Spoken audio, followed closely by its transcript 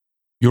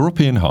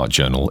European Heart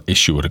Journal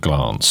Issue at a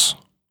Glance,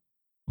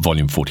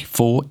 Volume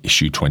 44,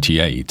 Issue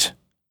 28.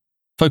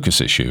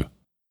 Focus Issue: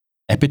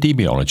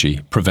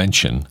 Epidemiology,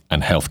 Prevention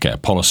and Healthcare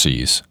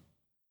Policies,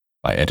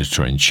 by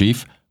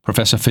Editor-in-Chief,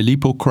 Professor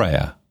Filippo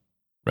Crea.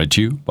 Read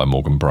to you by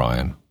Morgan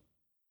Bryan.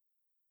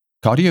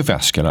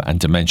 Cardiovascular and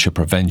Dementia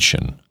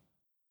Prevention,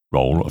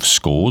 Role of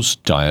Scores,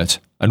 Diet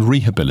and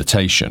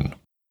Rehabilitation.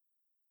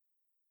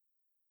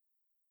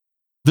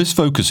 This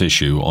focus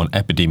issue on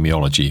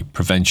epidemiology,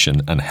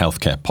 prevention and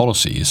healthcare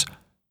policies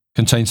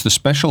contains the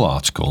special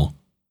article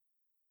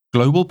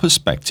Global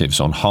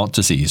Perspectives on Heart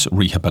Disease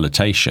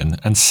Rehabilitation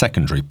and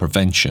Secondary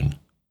Prevention,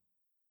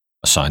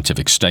 a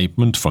scientific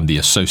statement from the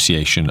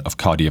Association of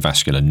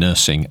Cardiovascular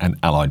Nursing and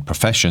Allied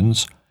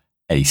Professions,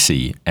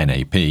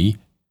 ACNAP,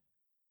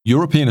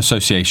 European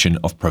Association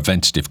of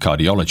Preventative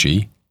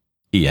Cardiology,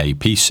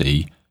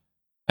 EAPC,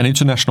 and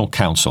International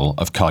Council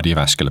of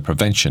Cardiovascular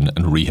Prevention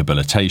and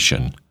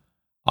Rehabilitation,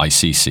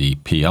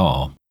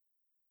 ICCPR.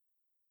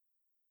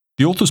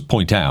 The authors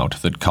point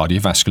out that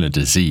cardiovascular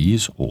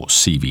disease, or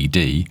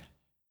CVD,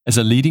 is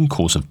a leading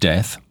cause of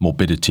death,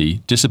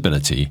 morbidity,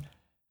 disability,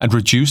 and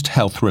reduced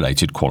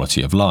health-related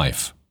quality of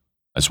life,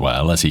 as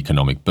well as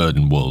economic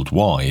burden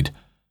worldwide,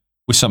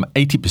 with some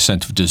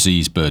 80% of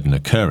disease burden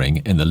occurring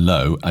in the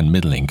low and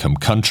middle-income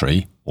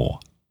country, or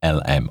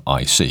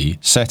LMIC,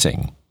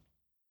 setting.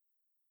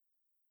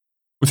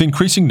 With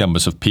increasing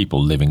numbers of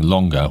people living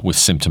longer with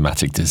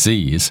symptomatic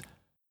disease,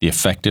 the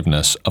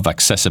effectiveness of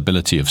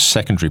accessibility of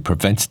secondary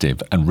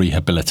preventative and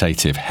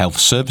rehabilitative health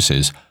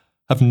services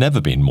have never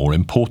been more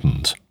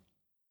important.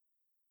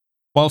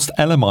 Whilst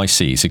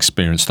LMICs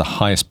experience the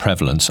highest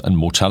prevalence and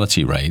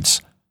mortality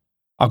rates,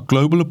 our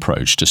global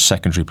approach to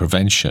secondary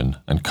prevention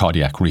and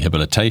cardiac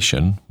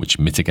rehabilitation, which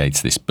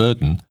mitigates this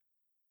burden,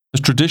 has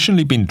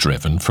traditionally been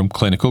driven from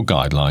clinical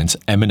guidelines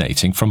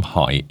emanating from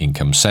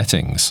high-income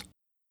settings.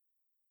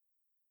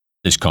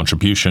 This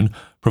contribution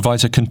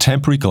provides a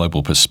contemporary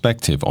global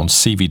perspective on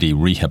CVD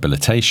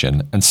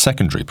rehabilitation and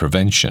secondary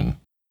prevention.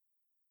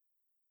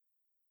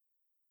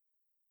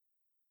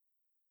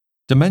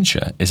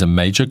 Dementia is a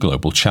major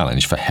global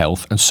challenge for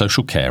health and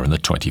social care in the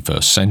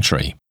 21st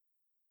century.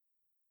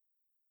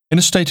 In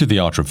a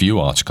state-of-the-art review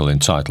article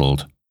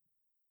entitled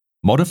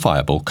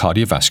Modifiable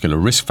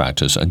Cardiovascular Risk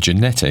Factors and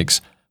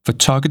Genetics for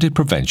Targeted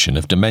Prevention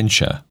of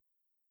Dementia,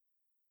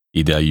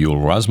 Ida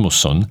Juel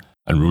Rasmussen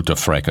and Ruta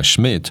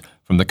Frege-Schmidt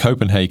from the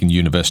Copenhagen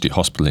University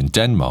Hospital in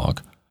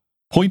Denmark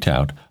point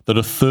out that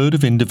a third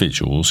of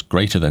individuals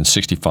greater than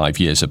 65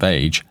 years of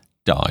age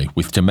die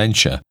with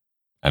dementia,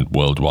 and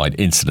worldwide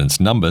incidence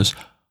numbers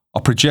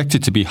are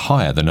projected to be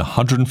higher than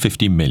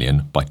 150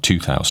 million by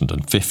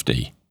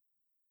 2050.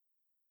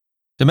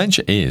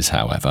 Dementia is,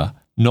 however,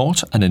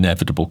 not an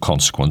inevitable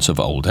consequence of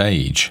old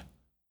age.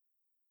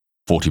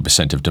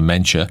 40% of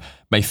dementia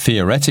may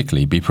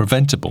theoretically be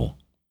preventable.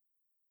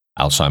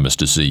 Alzheimer's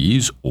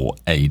disease, or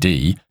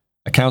AD,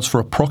 accounts for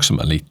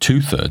approximately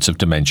two-thirds of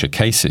dementia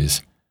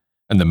cases,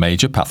 and the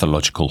major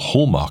pathological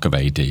hallmark of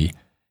AD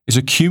is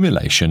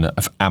accumulation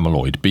of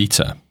amyloid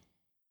beta.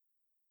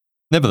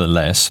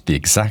 Nevertheless, the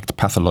exact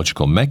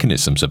pathological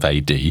mechanisms of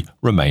AD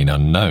remain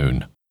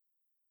unknown.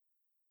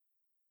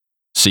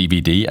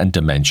 CVD and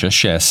dementia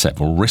share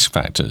several risk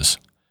factors,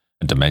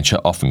 and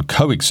dementia often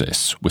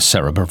coexists with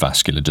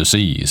cerebrovascular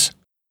disease.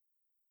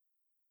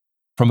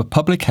 From a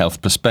public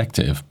health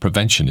perspective,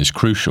 prevention is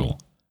crucial,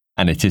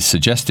 and it is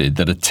suggested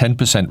that a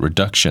 10%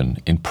 reduction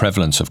in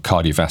prevalence of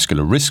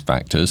cardiovascular risk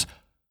factors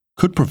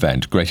could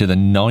prevent greater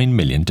than 9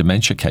 million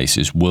dementia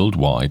cases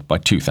worldwide by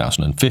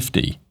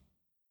 2050.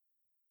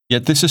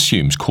 Yet this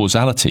assumes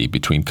causality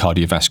between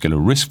cardiovascular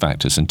risk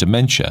factors and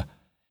dementia,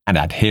 and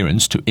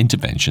adherence to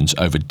interventions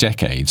over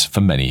decades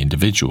for many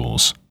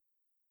individuals.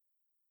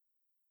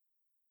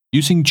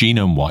 Using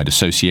genome-wide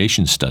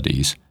association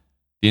studies,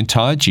 the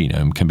entire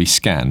genome can be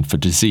scanned for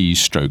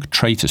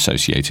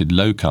disease/trait-associated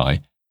loci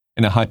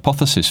in a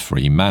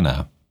hypothesis-free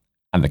manner,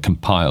 and the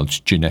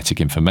compiled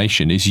genetic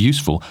information is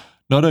useful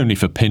not only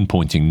for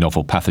pinpointing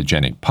novel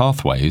pathogenic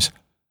pathways,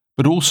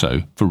 but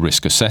also for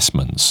risk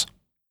assessments.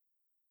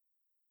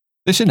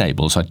 This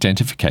enables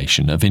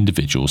identification of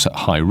individuals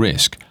at high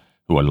risk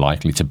who are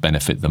likely to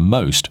benefit the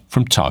most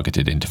from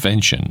targeted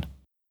intervention.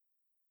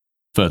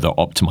 Further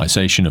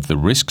optimization of the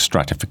risk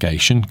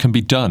stratification can be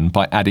done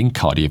by adding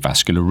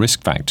cardiovascular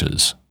risk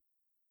factors.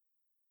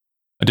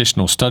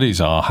 Additional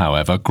studies are,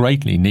 however,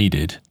 greatly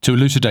needed to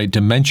elucidate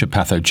dementia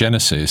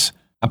pathogenesis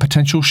and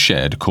potential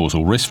shared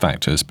causal risk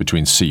factors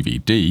between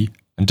CVD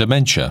and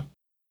dementia.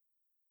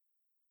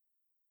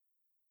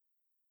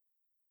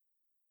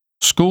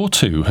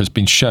 SCORE2 has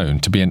been shown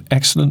to be an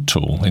excellent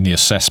tool in the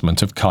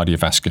assessment of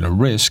cardiovascular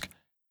risk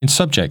in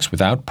subjects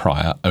without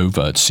prior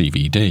overt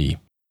CVD.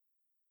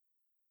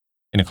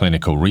 In a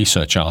clinical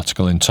research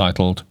article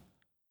entitled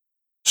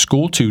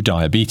SCORE2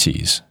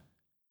 Diabetes,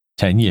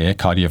 10-year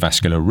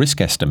cardiovascular risk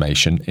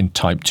estimation in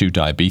type 2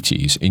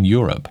 diabetes in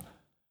Europe,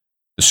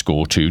 the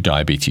SCORE2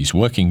 Diabetes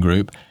Working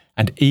Group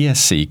and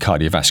ESC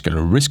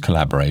Cardiovascular Risk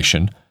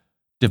Collaboration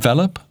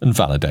develop and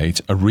validate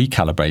a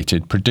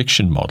recalibrated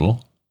prediction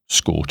model,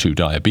 score 2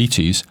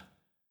 diabetes,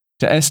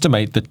 to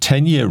estimate the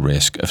 10-year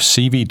risk of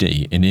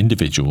CVD in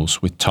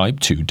individuals with type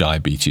 2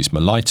 diabetes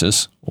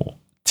mellitus, or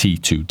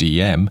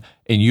T2DM,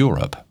 in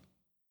Europe.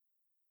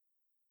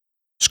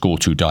 Score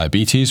 2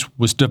 diabetes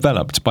was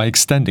developed by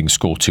extending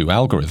score 2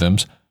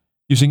 algorithms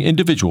using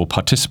individual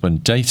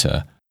participant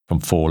data from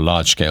 4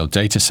 large-scale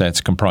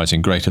datasets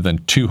comprising greater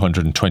than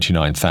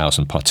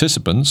 229,000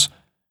 participants,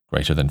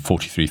 greater than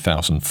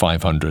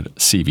 43,500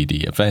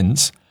 CVD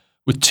events,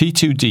 with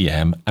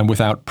T2DM and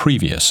without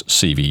previous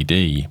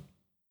CVD.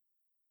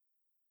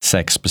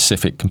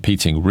 Sex-specific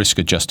competing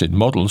risk-adjusted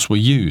models were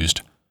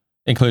used,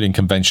 including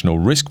conventional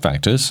risk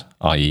factors,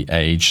 i.e.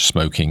 age,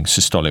 smoking,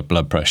 systolic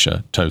blood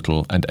pressure,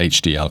 total and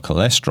HDL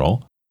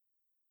cholesterol,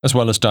 as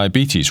well as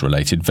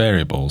diabetes-related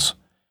variables,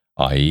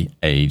 i.e.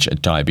 age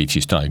at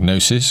diabetes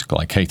diagnosis,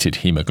 glycated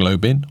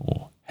hemoglobin,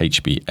 or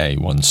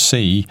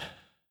HbA1c,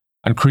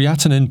 and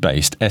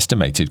creatinine-based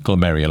estimated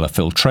glomerular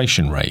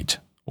filtration rate,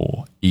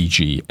 or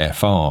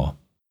eGFR.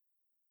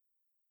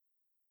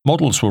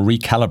 Models were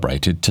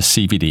recalibrated to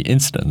CVD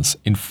incidence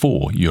in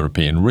 4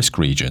 European risk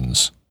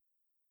regions.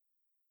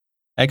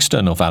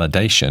 External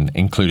validation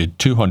included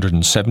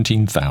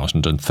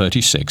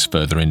 217,036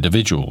 further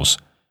individuals,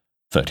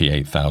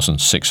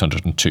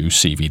 38,602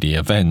 CVD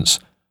events,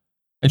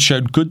 and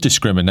showed good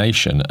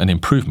discrimination and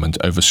improvement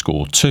over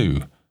score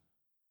 2.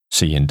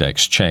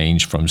 C-index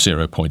change from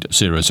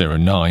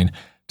 0.009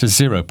 to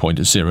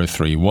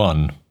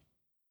 0.031.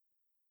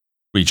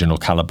 Regional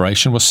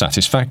calibration was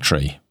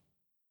satisfactory.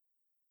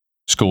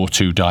 Score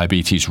 2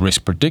 diabetes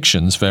risk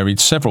predictions varied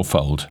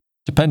several-fold,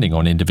 depending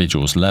on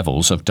individuals'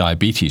 levels of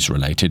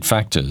diabetes-related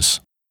factors.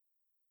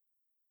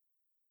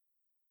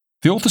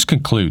 The authors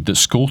conclude that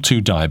score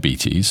 2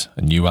 diabetes,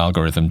 a new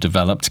algorithm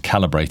developed,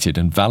 calibrated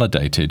and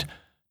validated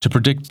to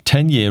predict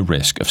 10-year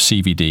risk of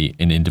CVD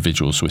in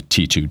individuals with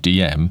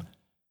T2DM,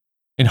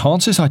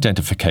 enhances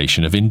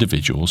identification of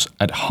individuals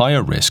at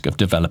higher risk of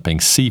developing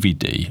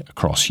CVD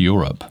across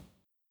Europe.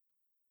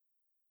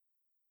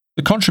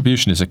 The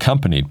contribution is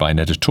accompanied by an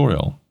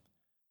editorial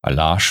by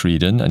Lars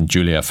Schrieden and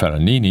Giulia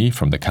Ferranini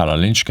from the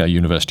Karolinska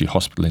University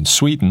Hospital in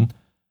Sweden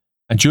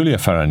and Giulia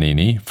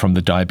Ferranini from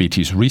the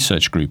Diabetes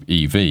Research Group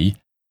EV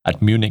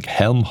at Munich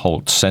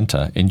Helmholtz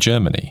Center in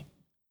Germany.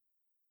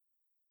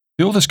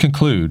 The authors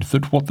conclude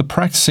that what the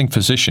practicing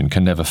physician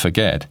can never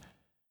forget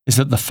is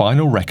that the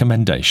final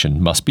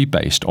recommendation must be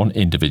based on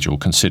individual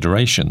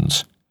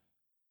considerations,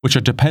 which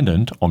are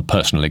dependent on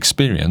personal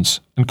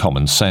experience and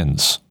common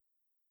sense.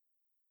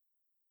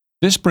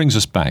 This brings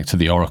us back to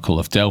the Oracle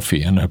of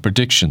Delphi and her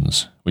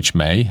predictions, which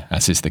may,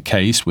 as is the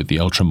case with the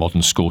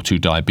ultramodern score 2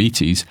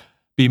 diabetes,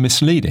 be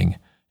misleading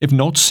if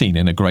not seen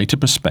in a greater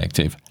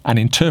perspective and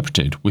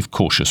interpreted with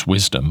cautious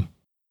wisdom.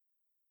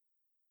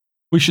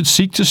 We should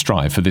seek to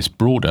strive for this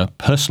broader,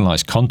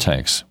 personalized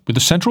context, with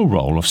the central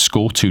role of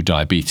score 2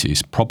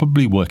 diabetes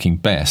probably working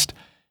best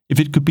if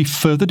it could be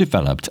further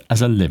developed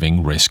as a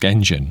living risk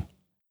engine,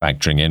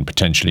 factoring in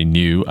potentially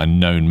new and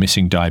known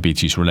missing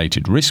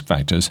diabetes-related risk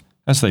factors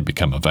as they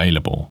become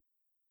available.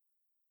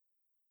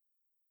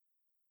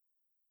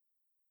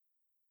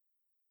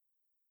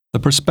 The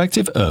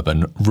Prospective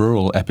Urban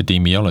Rural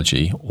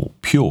Epidemiology, or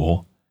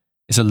PURE,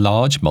 is a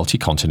large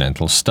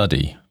multi-continental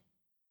study.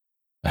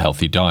 A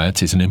healthy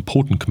diet is an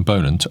important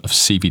component of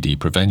CVD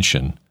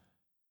prevention.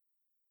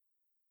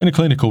 In a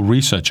clinical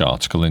research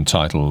article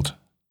entitled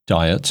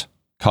Diet,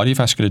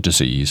 Cardiovascular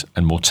Disease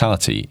and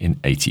Mortality in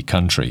 80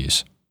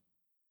 Countries,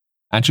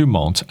 Andrew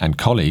Mont and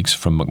colleagues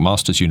from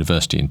McMaster's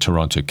University in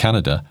Toronto,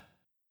 Canada,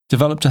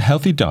 developed a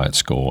healthy diet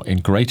score in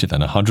greater than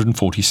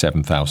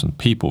 147,000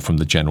 people from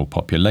the general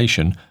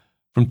population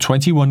from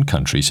 21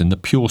 countries in the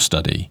PURE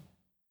study,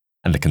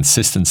 and the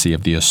consistency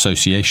of the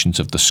associations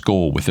of the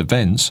score with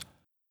events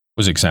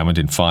was examined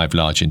in 5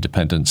 large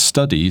independent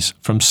studies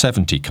from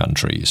 70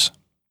 countries.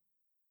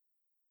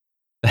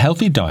 The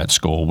healthy diet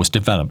score was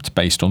developed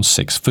based on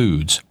 6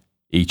 foods,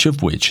 each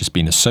of which has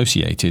been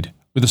associated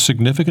with a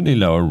significantly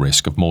lower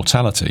risk of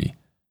mortality,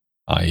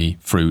 i.e.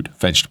 fruit,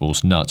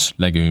 vegetables, nuts,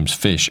 legumes,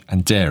 fish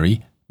and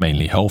dairy,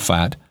 mainly whole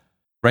fat,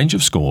 range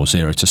of score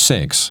 0 to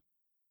 6.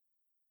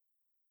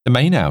 The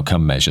main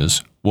outcome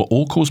measures were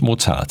all-cause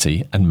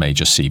mortality and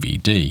major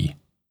CVD.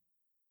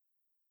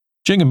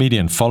 During a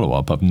median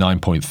follow-up of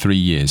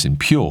 9.3 years in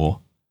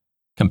PURE,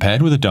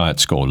 compared with a diet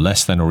score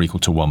less than or equal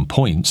to 1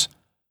 point,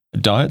 a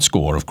diet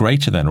score of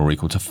greater than or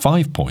equal to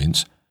 5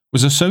 points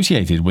was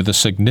associated with a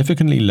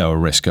significantly lower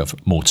risk of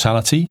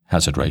mortality,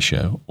 hazard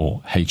ratio,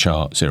 or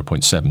HR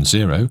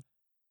 0.70,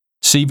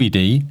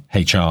 CVD,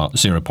 HR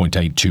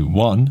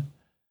 0.821,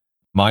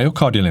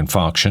 myocardial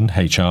infarction,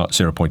 HR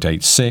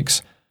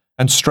 0.86,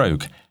 and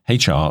stroke,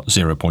 HR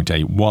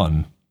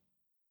 0.81.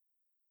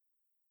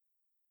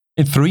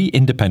 In 3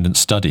 independent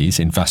studies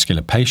in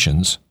vascular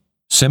patients,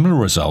 similar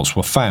results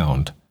were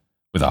found,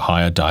 with a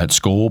higher diet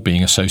score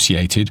being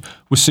associated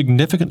with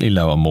significantly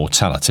lower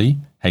mortality,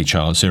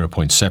 HR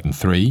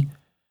 0.73,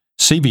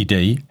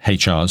 CVD,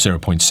 HR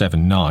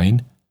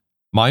 0.79,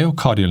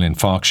 myocardial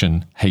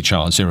infarction,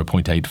 HR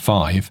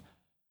 0.85,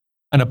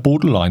 and a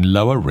borderline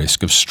lower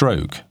risk of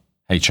stroke,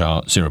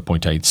 HR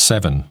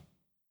 0.87.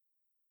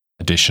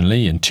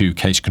 Additionally, in 2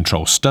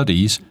 case-control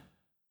studies,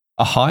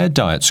 a higher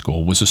diet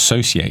score was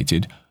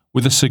associated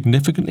with a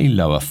significantly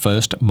lower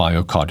first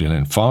myocardial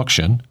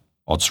infarction,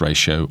 odds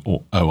ratio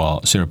or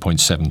OR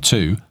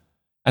 0.72,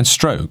 and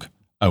stroke,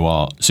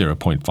 OR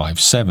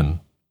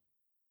 0.57.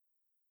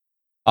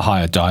 A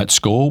higher diet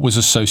score was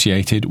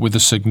associated with a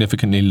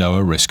significantly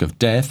lower risk of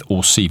death,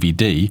 or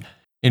CVD,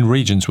 in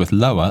regions with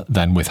lower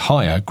than with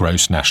higher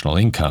gross national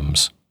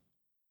incomes.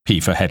 P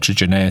for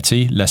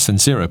heterogeneity less than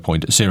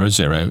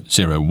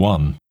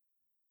 0.0001.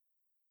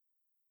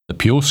 The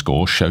pure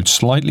score showed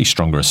slightly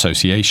stronger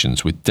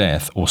associations with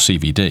death, or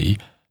CVD,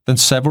 than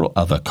several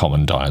other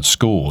common diet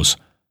scores,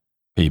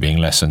 P being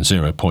less than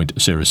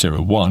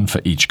 0.001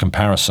 for each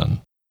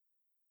comparison.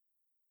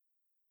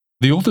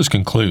 The authors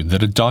conclude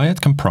that a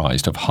diet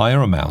comprised of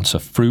higher amounts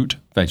of fruit,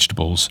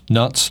 vegetables,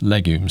 nuts,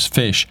 legumes,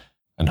 fish,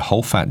 and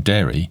whole-fat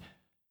dairy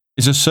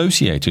is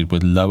associated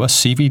with lower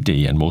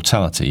CVD and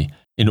mortality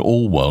in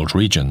all world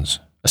regions,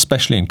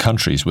 especially in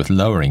countries with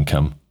lower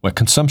income where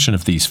consumption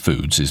of these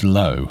foods is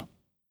low.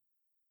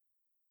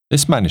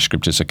 This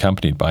manuscript is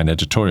accompanied by an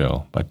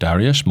editorial by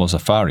Dariush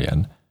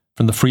Mozaffarian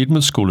from the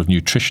Friedman School of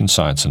Nutrition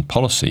Science and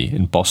Policy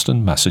in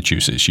Boston,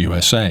 Massachusetts,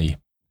 USA.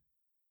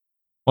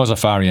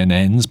 Mozaffarian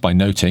ends by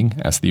noting,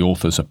 as the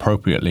authors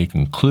appropriately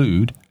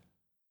conclude,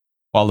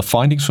 while the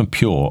findings from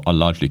Pure are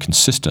largely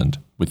consistent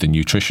with the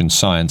nutrition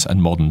science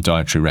and modern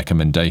dietary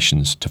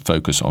recommendations to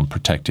focus on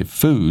protective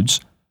foods,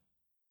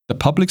 the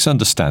public's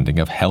understanding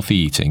of healthy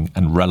eating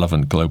and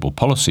relevant global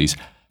policies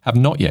have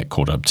not yet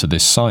caught up to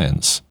this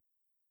science.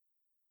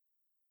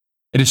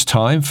 It is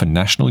time for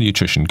national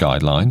nutrition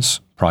guidelines,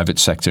 private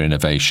sector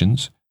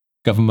innovations,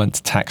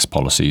 government tax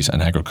policies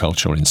and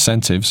agricultural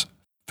incentives,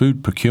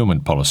 food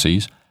procurement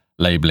policies,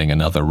 labelling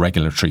and other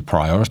regulatory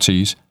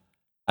priorities,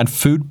 and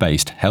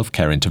food-based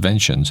healthcare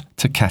interventions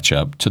to catch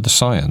up to the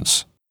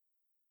science.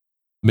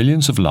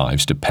 Millions of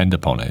lives depend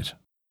upon it.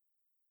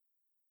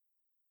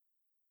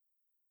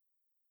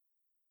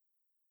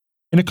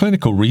 In a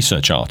clinical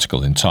research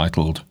article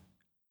entitled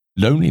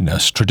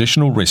Loneliness,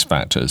 Traditional Risk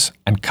Factors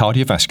and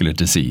Cardiovascular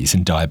Disease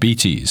in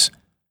Diabetes,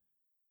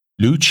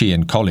 Lu Qi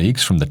and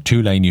colleagues from the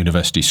Tulane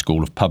University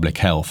School of Public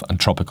Health and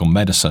Tropical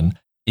Medicine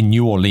in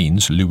New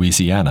Orleans,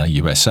 Louisiana,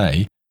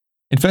 USA,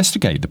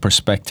 investigate the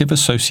prospective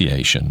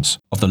associations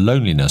of the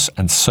loneliness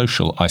and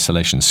social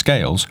isolation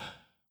scales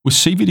with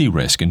CVD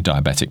risk in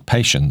diabetic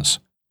patients,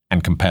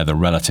 and compare the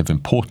relative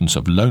importance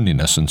of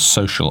loneliness and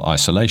social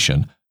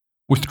isolation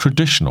with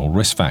traditional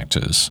risk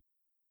factors.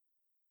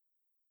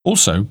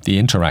 Also, the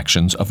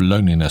interactions of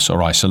loneliness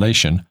or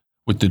isolation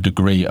with the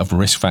degree of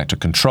risk factor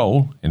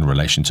control in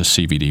relation to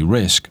CVD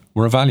risk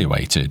were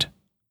evaluated.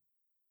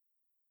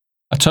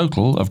 A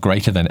total of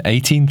greater than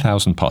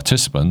 18,000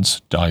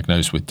 participants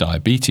diagnosed with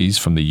diabetes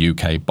from the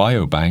UK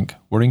Biobank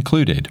were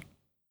included.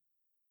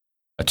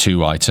 A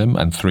 2-item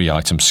and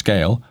 3-item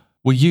scale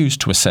were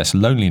used to assess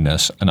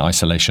loneliness and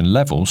isolation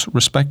levels,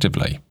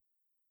 respectively.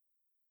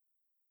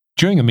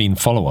 During a mean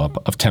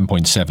follow-up of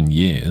 10.7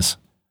 years,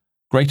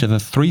 greater than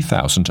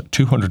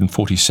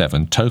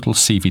 3,247 total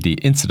CVD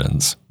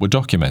incidents were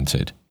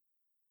documented.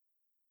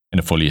 In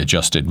a fully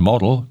adjusted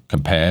model,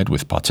 compared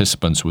with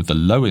participants with the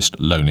lowest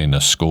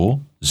loneliness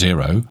score,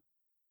 0,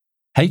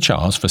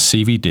 HRs for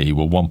CVD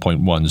were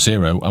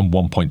 1.10 and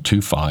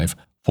 1.25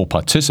 for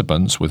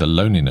participants with a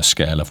loneliness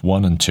scale of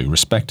 1 and 2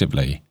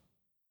 respectively,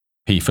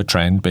 P for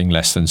trend being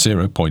less than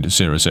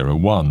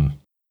 0.001.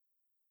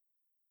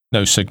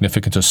 No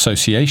significant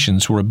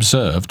associations were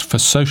observed for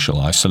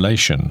social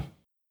isolation.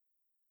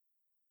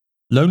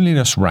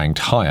 Loneliness ranked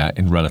higher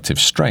in relative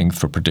strength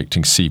for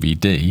predicting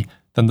CVD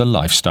than the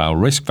lifestyle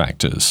risk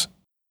factors.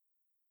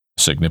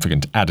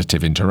 Significant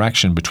additive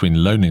interaction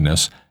between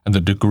loneliness and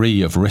the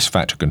degree of risk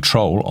factor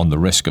control on the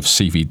risk of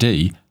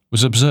CVD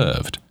was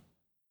observed,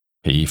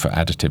 P for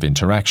additive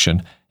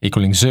interaction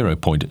equaling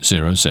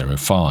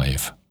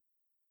 0.005.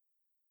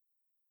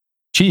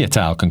 Qi et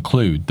al.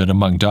 Conclude that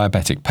among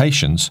diabetic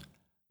patients,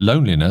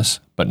 loneliness,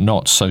 but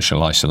not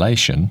social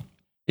isolation,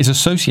 is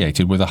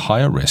associated with a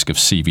higher risk of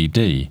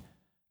CVD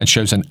and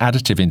shows an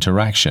additive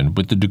interaction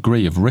with the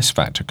degree of risk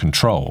factor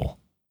control.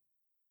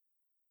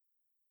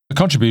 The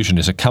contribution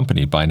is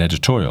accompanied by an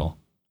editorial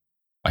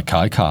by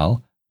Kai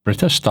Kahl,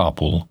 Britta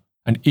Starpool,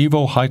 and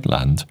Ivo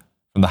Heitland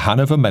from the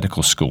Hanover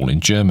Medical School in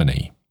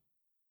Germany.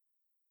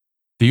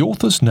 The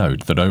authors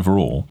note that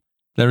overall,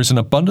 there is an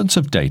abundance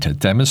of data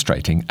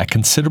demonstrating a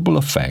considerable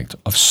effect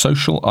of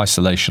social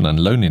isolation and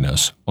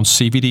loneliness on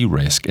CVD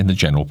risk in the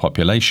general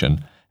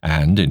population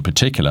and, in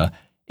particular,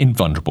 in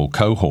vulnerable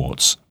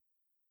cohorts.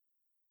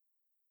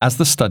 As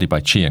the study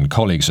by Qi and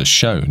colleagues has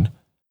shown,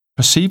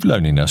 perceived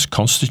loneliness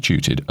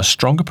constituted a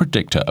stronger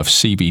predictor of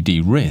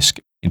CVD risk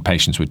in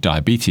patients with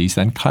diabetes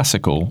than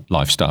classical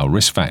lifestyle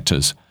risk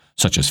factors,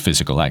 such as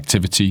physical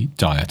activity,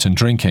 diet, and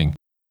drinking,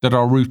 that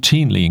are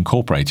routinely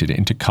incorporated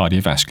into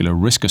cardiovascular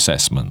risk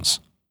assessments.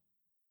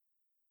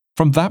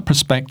 From that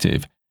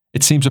perspective,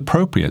 it seems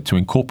appropriate to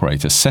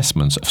incorporate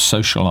assessments of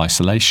social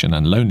isolation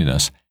and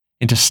loneliness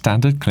into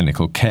standard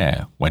clinical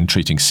care when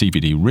treating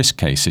CVD risk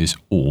cases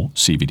or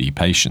CVD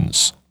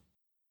patients.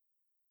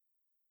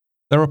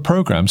 There are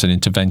programs and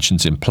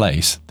interventions in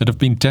place that have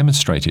been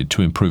demonstrated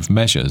to improve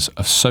measures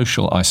of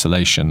social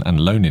isolation and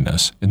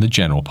loneliness in the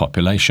general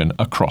population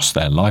across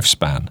their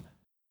lifespan.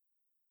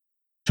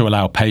 To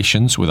allow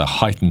patients with a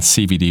heightened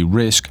CVD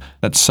risk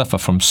that suffer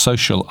from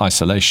social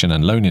isolation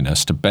and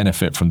loneliness to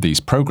benefit from these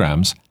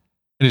programs,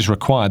 it is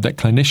required that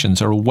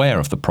clinicians are aware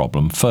of the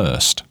problem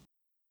first.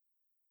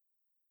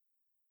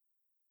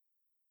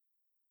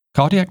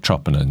 Cardiac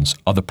troponins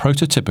are the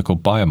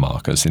prototypical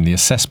biomarkers in the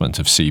assessment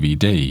of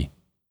CVD.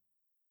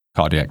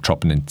 Cardiac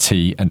troponin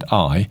T and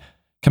I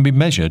can be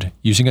measured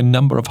using a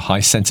number of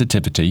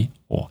high-sensitivity,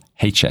 or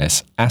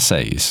HS,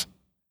 assays.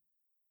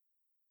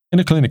 In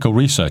a clinical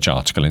research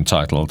article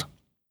entitled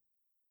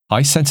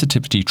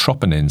High-Sensitivity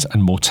Troponins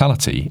and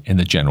Mortality in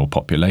the General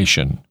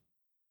Population,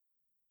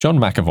 John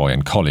McAvoy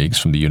and colleagues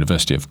from the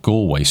University of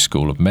Galway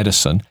School of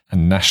Medicine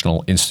and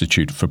National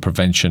Institute for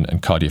Prevention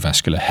and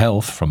Cardiovascular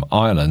Health from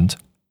Ireland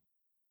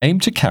aim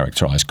to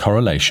characterize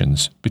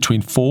correlations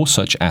between 4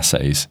 such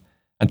assays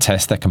and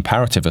test their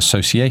comparative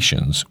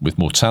associations with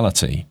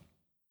mortality.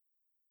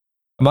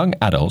 Among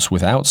adults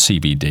without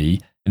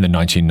CVD in the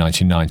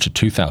 1999 to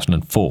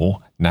 2004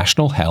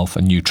 National Health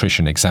and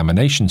Nutrition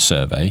Examination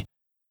Survey,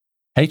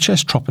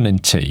 HS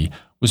troponin T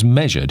was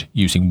measured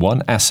using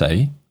 1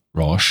 assay,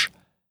 Roche,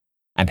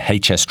 and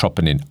HS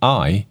troponin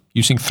I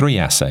using 3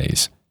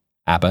 assays,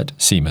 Abbott,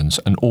 Siemens,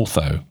 and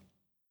Ortho.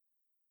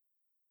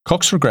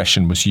 Cox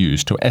regression was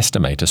used to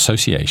estimate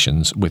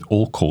associations with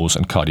all-cause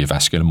and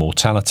cardiovascular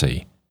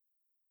mortality.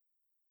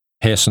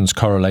 Pearson's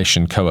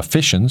correlation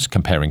coefficients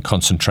comparing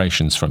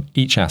concentrations from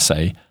each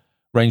assay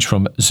range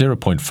from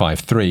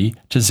 0.53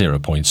 to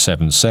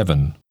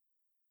 0.77.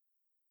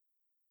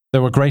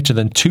 There were greater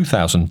than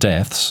 2,000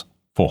 deaths,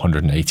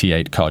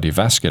 488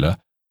 cardiovascular,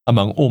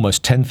 among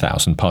almost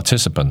 10,000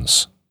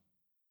 participants.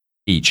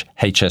 Each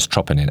HS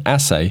troponin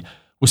assay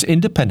was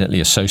independently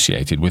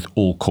associated with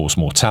all-cause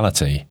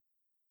mortality.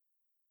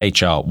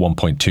 HR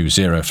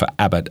 1.20 for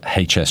Abbott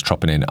HS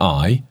troponin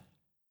I,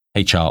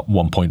 HR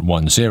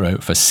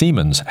 1.10 for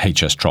Siemens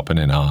HS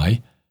troponin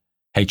I,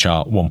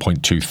 HR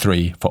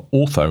 1.23 for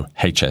Ortho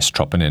HS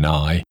troponin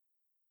I,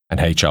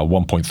 and HR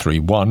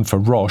 1.31 for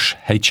Roche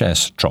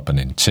HS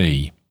troponin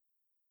T.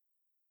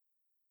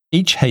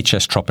 Each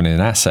HS troponin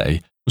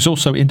assay was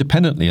also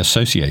independently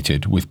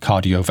associated with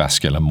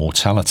cardiovascular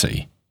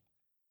mortality,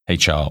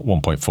 HR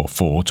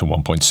 1.44 to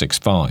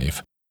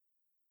 1.65.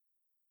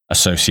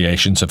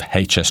 Associations of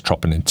HS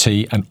troponin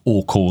T and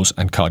all-cause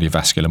and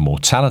cardiovascular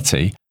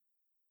mortality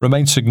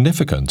remain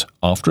significant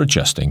after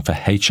adjusting for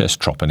HS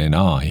troponin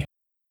I.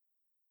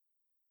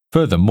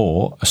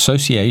 Furthermore,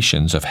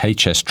 associations of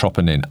HS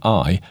troponin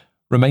I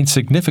remain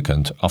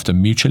significant after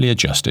mutually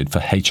adjusted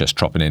for HS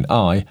troponin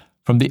I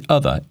from the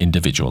other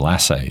individual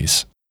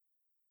assays.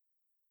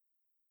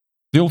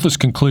 The authors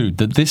conclude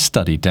that this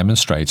study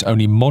demonstrates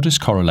only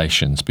modest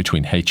correlations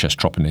between HS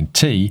troponin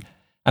T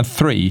and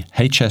 3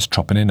 HS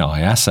troponin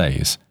I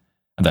assays,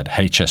 and that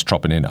HS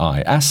troponin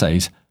I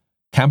assays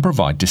can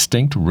provide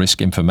distinct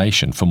risk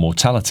information for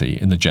mortality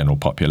in the general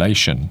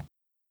population.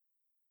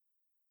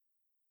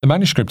 The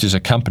manuscript is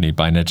accompanied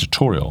by an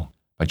editorial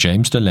by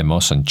James de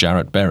Lemos and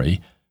Jarrett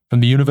Berry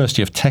from the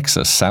University of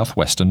Texas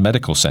Southwestern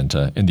Medical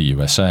Center in the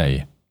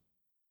USA.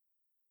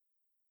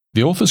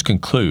 The authors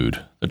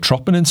conclude that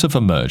troponins have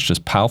emerged as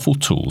powerful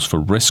tools for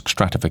risk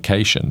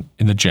stratification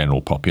in the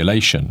general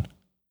population.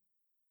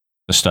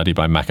 The study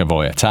by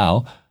McAvoy et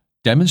al.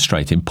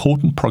 Demonstrates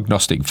important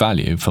prognostic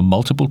value for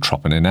multiple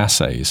troponin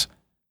assays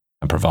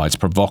and provides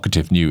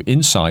provocative new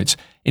insights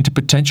into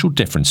potential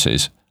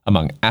differences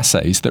among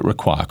assays that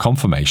require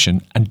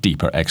confirmation and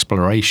deeper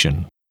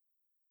exploration.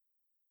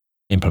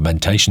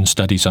 Implementation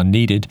studies are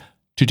needed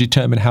to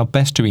determine how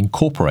best to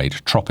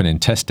incorporate troponin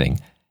testing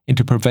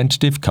into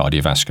preventative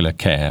cardiovascular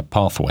care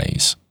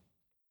pathways.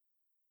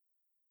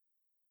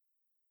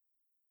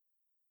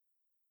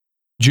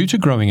 Due to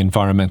growing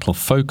environmental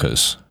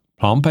focus,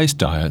 plant-based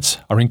diets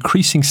are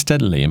increasing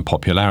steadily in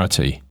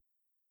popularity.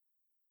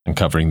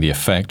 Uncovering the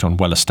effect on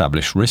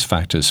well-established risk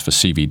factors for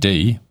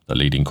CVD, the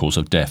leading cause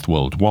of death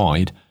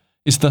worldwide,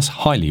 is thus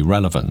highly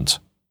relevant.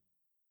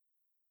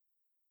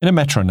 In a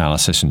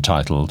meta-analysis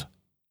entitled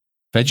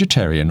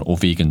Vegetarian or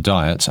Vegan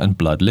Diets and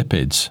Blood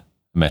Lipids,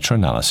 a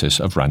meta-analysis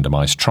of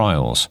randomized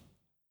trials,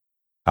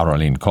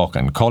 Caroline Koch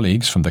and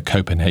colleagues from the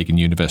Copenhagen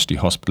University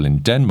Hospital in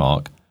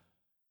Denmark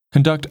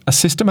conduct a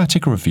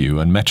systematic review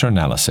and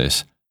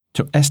meta-analysis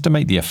to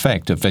estimate the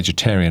effect of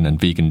vegetarian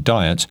and vegan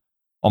diets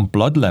on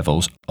blood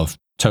levels of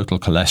total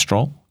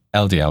cholesterol,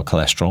 LDL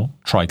cholesterol,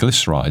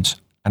 triglycerides,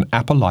 and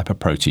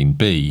apolipoprotein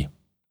B.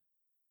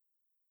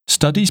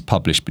 Studies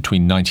published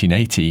between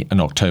 1980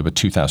 and October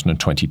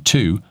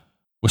 2022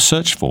 were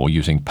searched for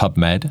using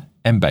PubMed,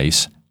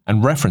 Embase,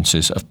 and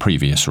references of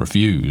previous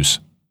reviews.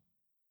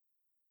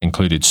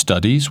 Included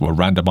studies were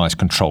randomized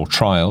controlled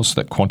trials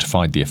that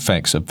quantified the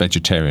effects of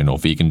vegetarian or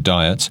vegan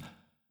diets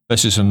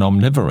versus an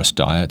omnivorous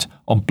diet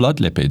on blood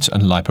lipids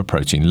and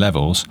lipoprotein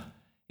levels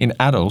in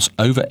adults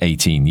over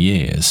 18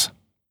 years.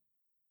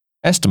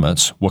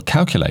 Estimates were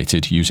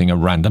calculated using a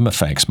random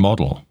effects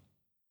model.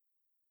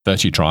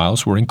 30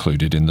 trials were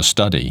included in the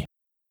study.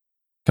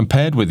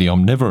 Compared with the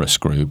omnivorous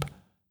group,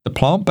 the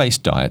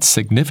plant-based diet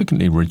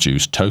significantly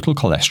reduced total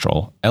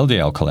cholesterol,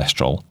 LDL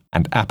cholesterol,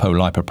 and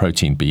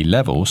apolipoprotein B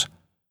levels,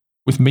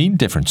 with mean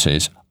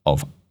differences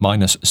of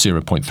minus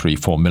 0.34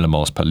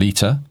 millimoles per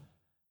litre,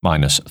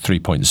 minus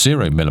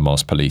 3.0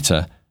 millimoles per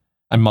litre,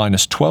 and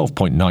minus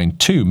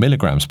 12.92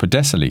 milligrams per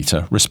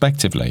deciliter,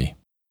 respectively.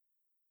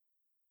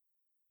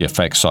 The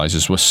effect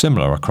sizes were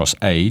similar across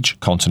age,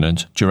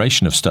 continent,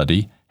 duration of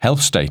study,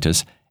 health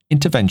status,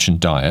 intervention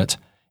diet,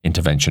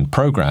 intervention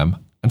program,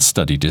 and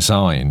study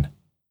design.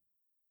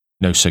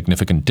 No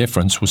significant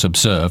difference was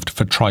observed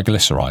for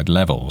triglyceride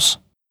levels.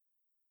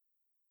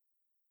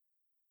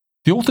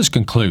 The authors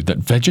conclude that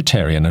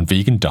vegetarian and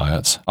vegan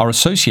diets are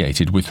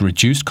associated with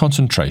reduced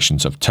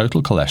concentrations of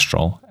total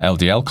cholesterol,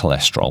 LDL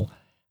cholesterol,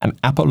 and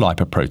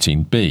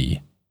apolipoprotein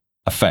B,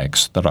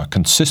 effects that are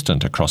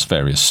consistent across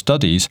various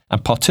studies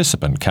and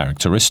participant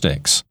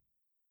characteristics.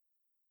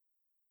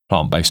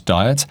 Plant-based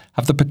diets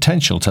have the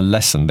potential to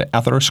lessen the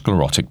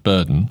atherosclerotic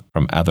burden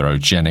from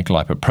atherogenic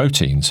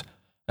lipoproteins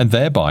and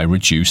thereby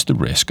reduce the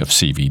risk of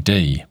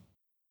CVD.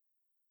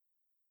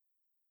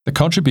 The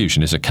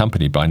contribution is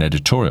accompanied by an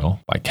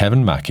editorial by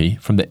Kevin Mackey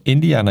from the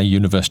Indiana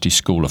University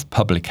School of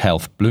Public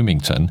Health,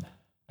 Bloomington,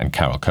 and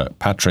Carol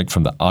Kirkpatrick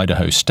from the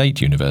Idaho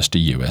State University,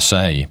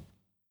 USA.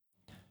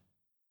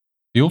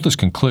 The authors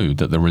conclude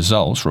that the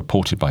results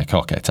reported by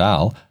Koch et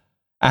al.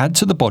 Add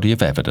to the body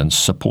of evidence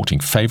supporting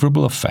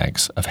favorable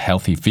effects of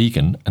healthy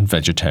vegan and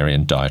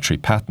vegetarian dietary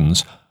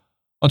patterns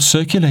on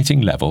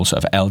circulating levels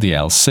of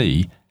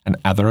LDL-C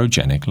and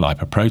atherogenic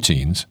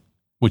lipoproteins,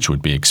 which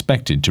would be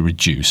expected to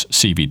reduce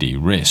CVD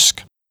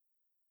risk.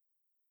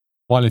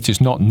 While it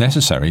is not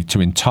necessary to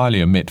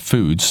entirely omit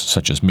foods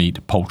such as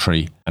meat,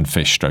 poultry, and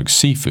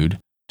fish/seafood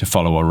to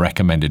follow a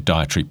recommended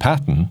dietary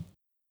pattern,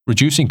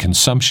 reducing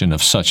consumption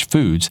of such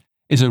foods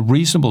is a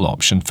reasonable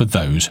option for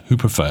those who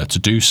prefer to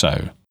do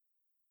so.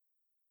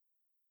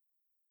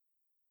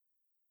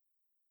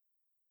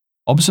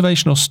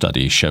 Observational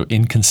studies show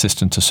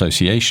inconsistent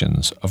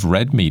associations of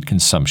red meat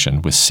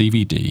consumption with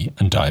CVD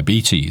and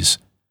diabetes.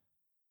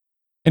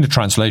 In a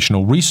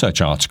translational research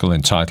article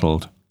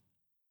entitled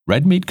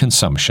Red Meat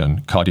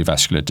Consumption,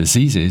 Cardiovascular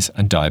Diseases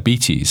and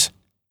Diabetes,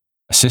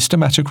 a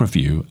Systematic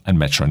Review and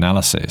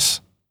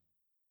Meta-Analysis.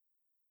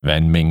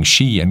 Wen-Ming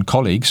Shi and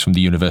colleagues from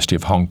the University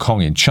of Hong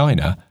Kong in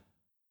China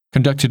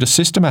conducted a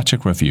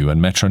systematic review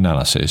and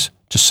meta-analysis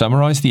to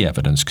summarize the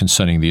evidence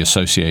concerning the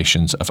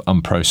associations of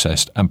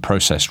unprocessed and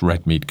processed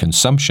red meat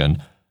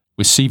consumption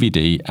with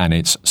CVD and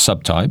its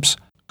subtypes,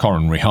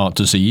 coronary heart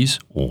disease,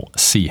 or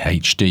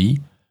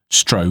CHD,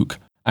 stroke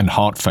and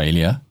heart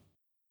failure,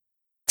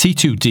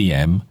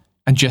 T2DM,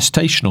 and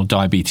gestational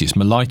diabetes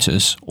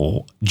mellitus,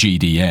 or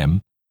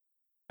GDM,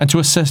 and to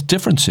assess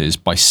differences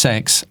by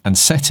sex and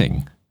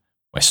setting,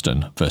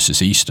 Western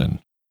versus Eastern.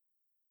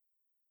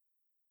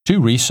 Two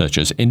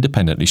researchers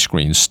independently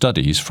screened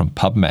studies from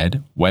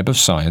PubMed, Web of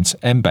Science,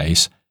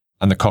 Embase,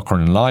 and the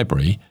Cochrane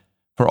Library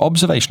for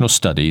observational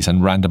studies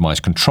and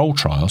randomized control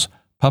trials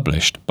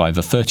published by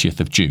the 30th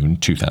of June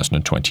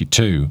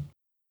 2022.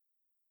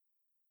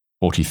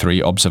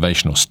 43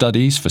 observational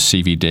studies for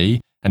CVD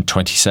and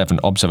 27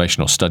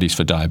 observational studies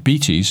for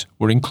diabetes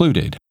were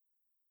included.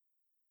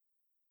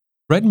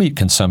 Red meat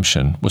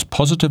consumption was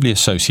positively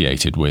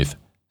associated with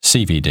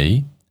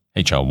CVD,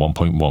 HR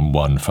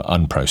 1.11 for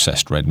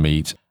unprocessed red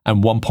meat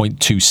and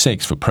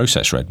 1.26 for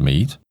processed red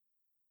meat,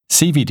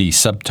 CVD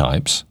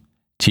subtypes,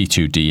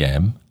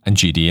 T2DM and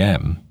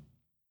GDM.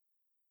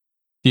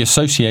 The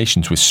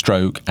associations with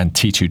stroke and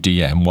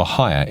T2DM were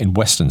higher in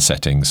Western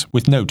settings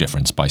with no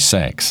difference by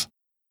sex.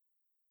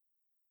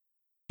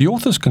 The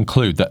authors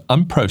conclude that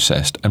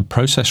unprocessed and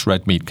processed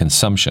red meat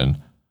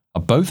consumption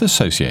are both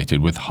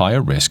associated with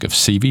higher risk of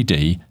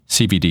CVD,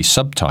 CVD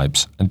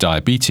subtypes, and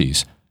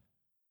diabetes,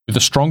 with a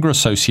stronger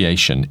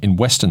association in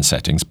Western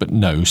settings but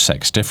no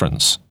sex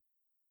difference.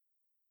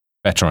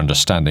 Better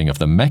understanding of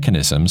the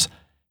mechanisms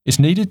is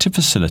needed to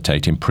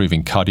facilitate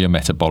improving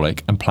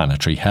cardiometabolic and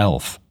planetary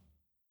health.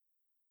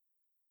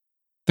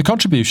 The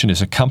contribution is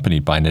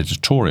accompanied by an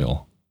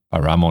editorial by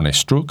Ramon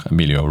Estruc,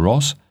 Emilio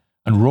Ros,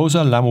 and Rosa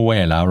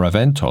Lamuela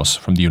Raventos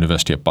from the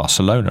University of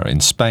Barcelona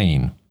in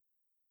Spain.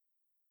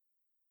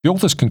 The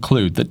authors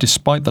conclude that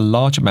despite the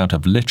large amount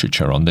of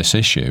literature on this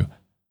issue,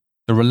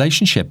 the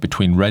relationship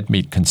between red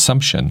meat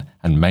consumption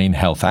and main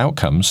health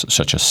outcomes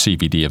such as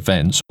CVD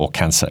events or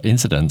cancer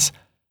incidence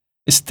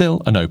is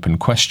still an open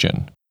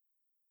question.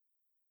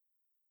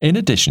 In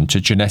addition to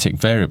genetic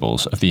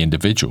variables of the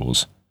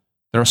individuals,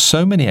 there are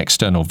so many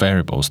external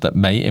variables that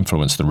may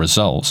influence the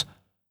results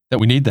that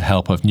we need the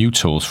help of new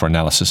tools for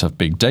analysis of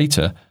big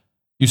data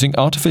using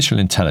artificial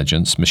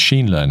intelligence,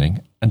 machine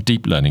learning, and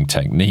deep learning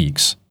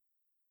techniques.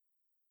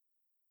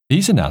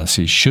 These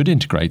analyses should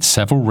integrate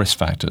several risk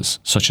factors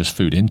such as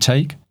food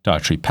intake,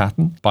 dietary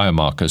pattern,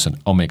 biomarkers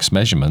and omics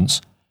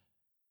measurements,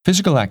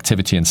 physical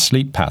activity and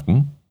sleep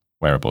pattern,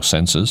 wearable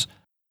sensors,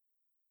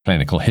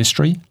 clinical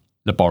history,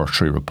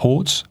 laboratory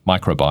reports,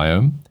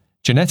 microbiome,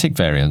 genetic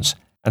variants,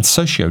 and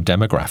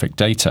socio-demographic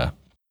data.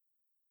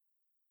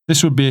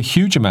 This would be a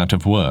huge amount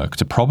of work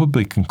to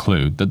probably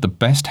conclude that the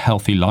best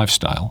healthy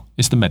lifestyle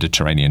is the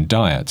Mediterranean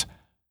diet,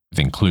 with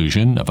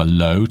inclusion of a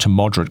low to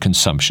moderate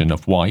consumption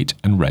of white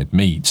and red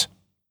meat.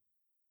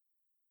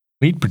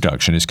 Meat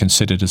production is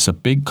considered as a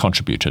big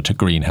contributor to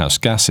greenhouse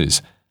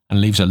gases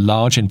and leaves a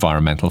large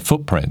environmental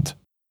footprint,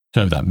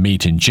 so that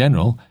meat in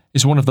general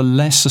is one of the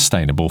less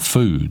sustainable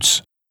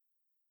foods.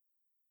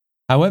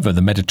 However,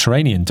 the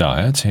Mediterranean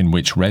diet, in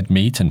which red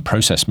meat and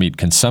processed meat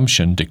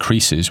consumption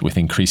decreases with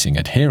increasing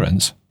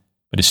adherence,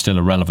 but is still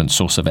a relevant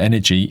source of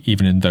energy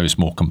even in those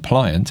more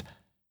compliant,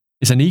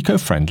 is an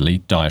eco-friendly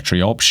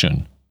dietary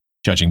option,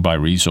 judging by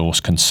resource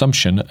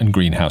consumption and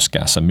greenhouse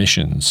gas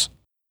emissions.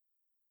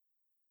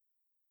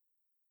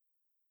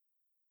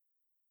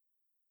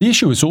 The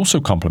issue is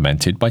also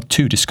complemented by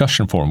two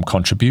discussion forum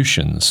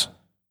contributions.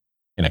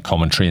 In a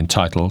commentary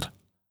entitled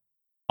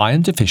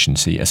Iron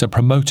Deficiency as a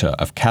Promoter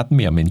of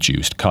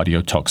Cadmium-Induced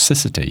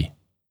Cardiotoxicity,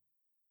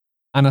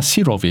 Anna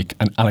Sirovic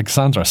and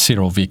Alexandra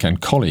Sirovic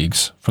and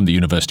colleagues from the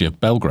University of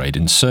Belgrade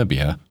in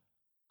Serbia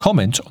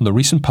comment on the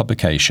recent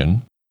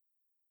publication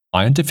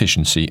Iron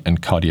Deficiency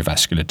and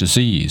Cardiovascular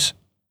Disease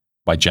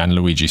by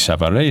Gianluigi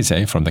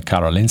Savarese from the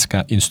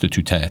Karolinska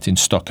Institutet in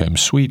Stockholm,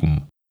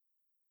 Sweden.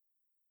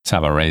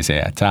 Savarese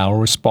et al.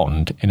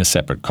 Respond in a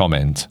separate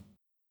comment.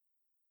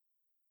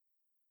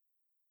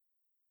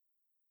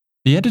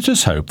 The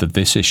editors hope that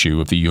this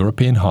issue of the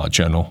European Heart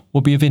Journal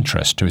will be of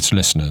interest to its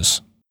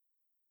listeners.